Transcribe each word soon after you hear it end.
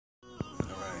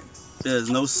There's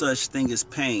no such thing as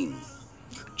pain,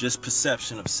 just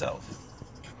perception of self.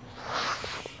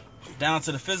 Down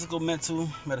to the physical, mental,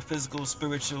 metaphysical,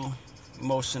 spiritual,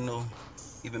 emotional,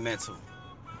 even mental.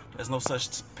 There's no such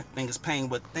thing as pain,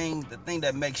 but the thing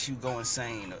that makes you go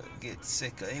insane or get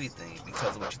sick or anything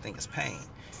because of what you think is pain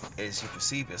is you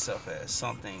perceive yourself as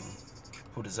something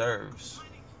who deserves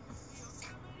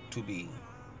to be,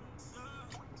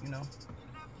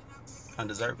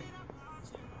 undeserving.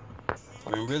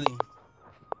 When really,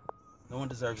 no one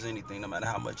deserves anything, no matter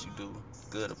how much you do,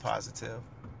 good or positive,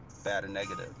 bad or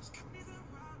negative.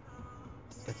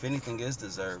 If anything is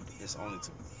deserved, it's only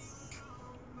to,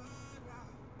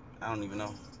 I don't even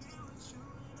know.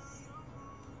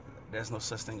 There's no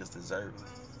such thing as deserving.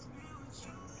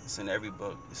 It's in every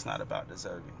book. It's not about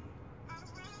deserving.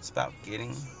 It's about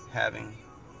getting, having,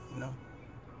 you know.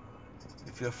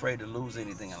 If you're afraid to lose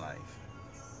anything in life,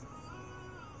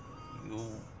 you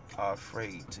are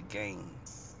afraid to gain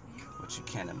what you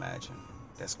can't imagine.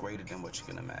 That's greater than what you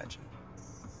can imagine.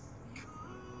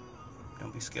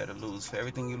 Don't be scared to lose. For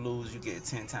everything you lose, you get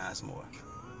 10 times more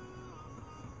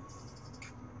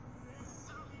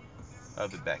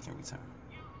of it back in return.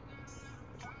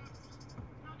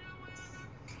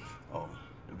 Oh,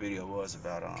 the video was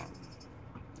about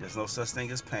there's no such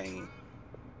thing as pain,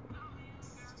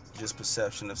 just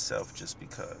perception of self, just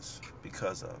because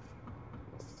of.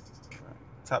 Right.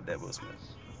 Top that, Will Smith.